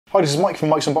Hi, this is Mike from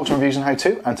Mike's Unboxing Reviews and How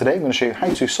To, and today I'm going to show you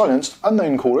how to silence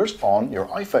unknown callers on your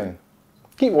iPhone.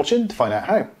 Keep watching to find out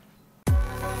how.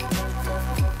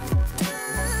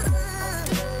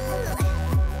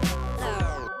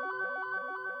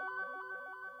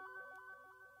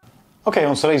 Okay,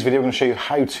 on today's video I'm going to show you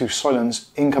how to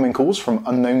silence incoming calls from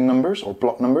unknown numbers or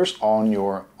blocked numbers on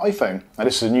your iPhone. Now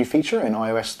this is a new feature in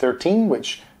iOS 13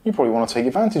 which you probably want to take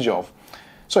advantage of.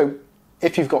 So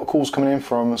if you've got calls coming in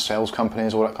from sales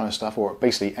companies, all that kind of stuff, or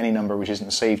basically any number which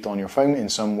isn't saved on your phone in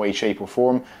some way, shape or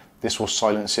form, this will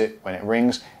silence it when it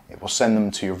rings. It will send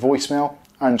them to your voicemail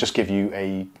and just give you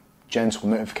a gentle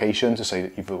notification to say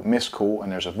that you've got a missed call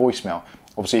and there's a voicemail.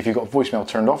 Obviously if you've got voicemail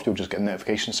turned off, you'll just get a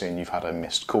notification saying you've had a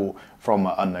missed call from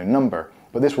an unknown number.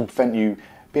 But this will prevent you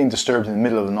being disturbed in the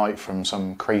middle of the night from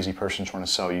some crazy person trying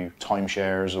to sell you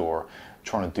timeshares or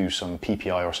trying to do some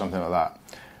PPI or something like that.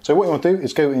 So what you want to do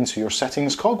is go into your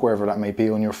settings cog, wherever that may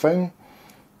be on your phone,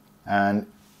 and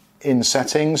in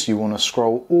settings you want to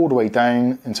scroll all the way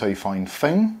down until you find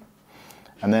phone,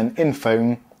 and then in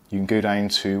phone you can go down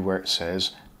to where it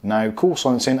says now call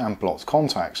silencing and blocked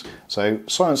contacts. So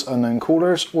silence unknown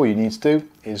callers, all you need to do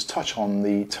is touch on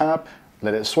the tab,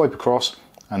 let it swipe across,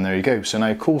 and there you go. So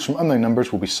now calls from unknown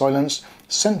numbers will be silenced,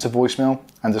 sent to voicemail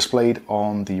and displayed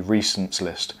on the recents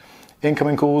list.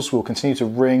 Incoming calls will continue to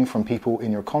ring from people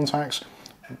in your contacts,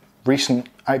 recent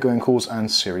outgoing calls and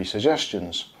Siri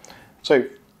suggestions. So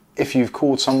if you've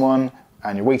called someone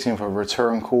and you're waiting for a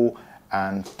return call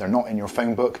and they're not in your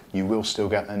phone book, you will still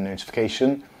get a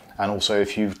notification. And also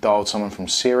if you've dialed someone from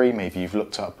Siri, maybe you've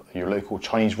looked up your local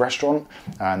Chinese restaurant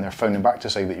and they're phoning back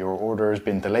to say that your order has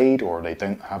been delayed or they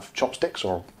don't have chopsticks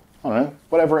or I don't know,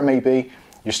 whatever it may be,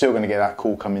 you're still going to get that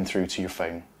call coming through to your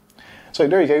phone. So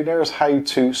there you go, there's how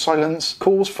to silence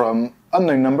calls from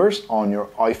unknown numbers on your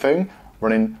iPhone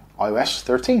running iOS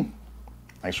 13.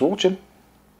 Thanks for watching.